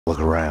Look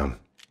around.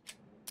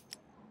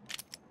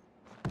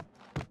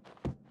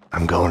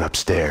 I'm going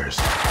upstairs.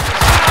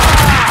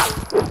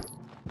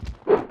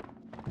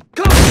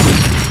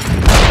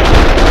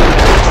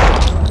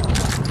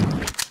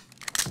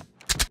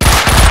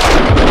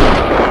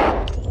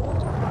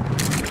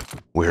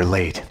 We're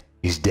late.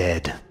 He's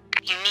dead.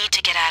 You need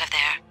to get out of there.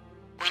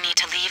 We need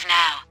to leave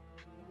now.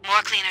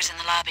 More cleaners in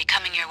the lobby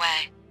coming your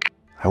way.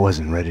 I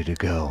wasn't ready to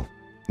go.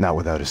 Not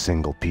without a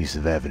single piece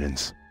of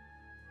evidence.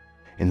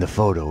 In the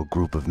photo, a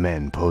group of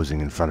men posing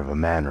in front of a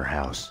manor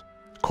house.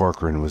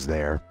 Corcoran was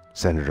there.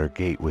 Senator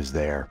Gate was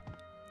there.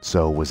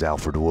 So was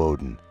Alfred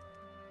Woden.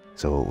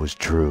 So it was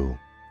true.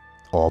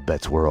 All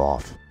bets were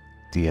off.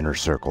 The inner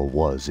circle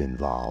was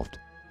involved.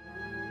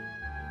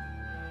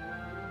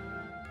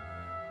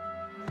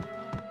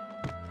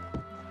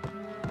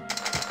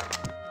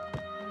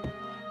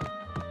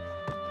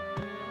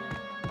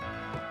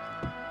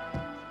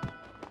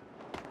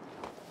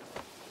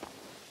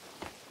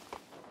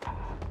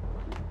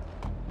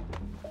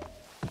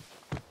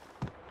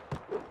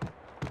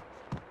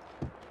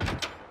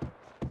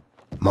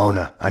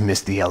 Mona, I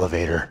missed the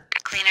elevator.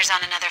 Cleaners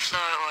on another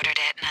floor ordered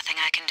it. Nothing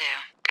I can do.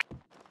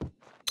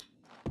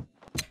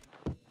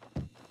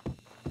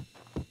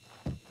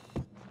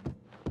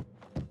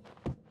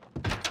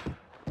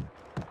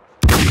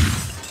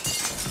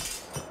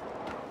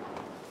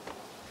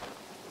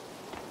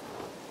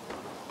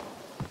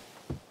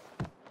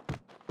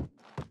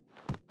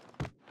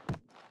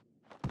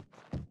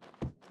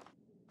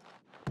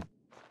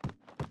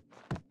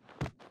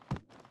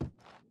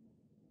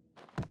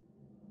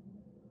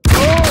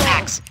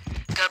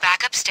 Go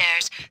back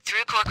upstairs,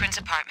 through Corcoran's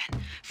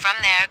apartment. From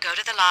there, go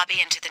to the lobby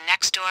and to the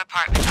next door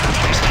apartment.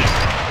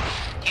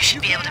 You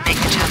should be able to make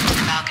the jump to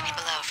the balcony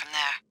below from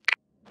there.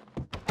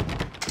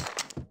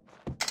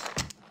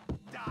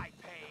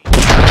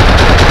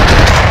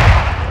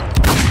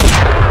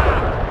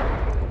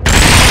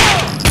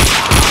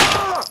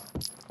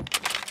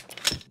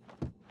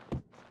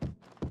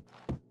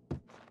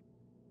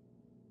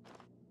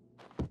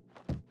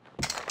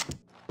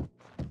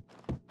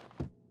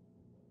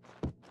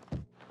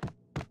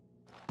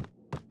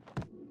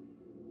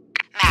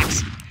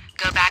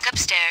 Go back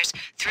upstairs,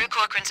 through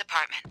Corcoran's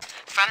apartment.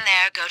 From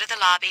there, go to the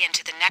lobby and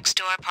to the next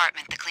door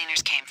apartment the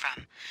cleaners came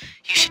from.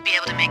 You should be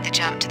able to make the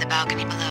jump to the balcony below.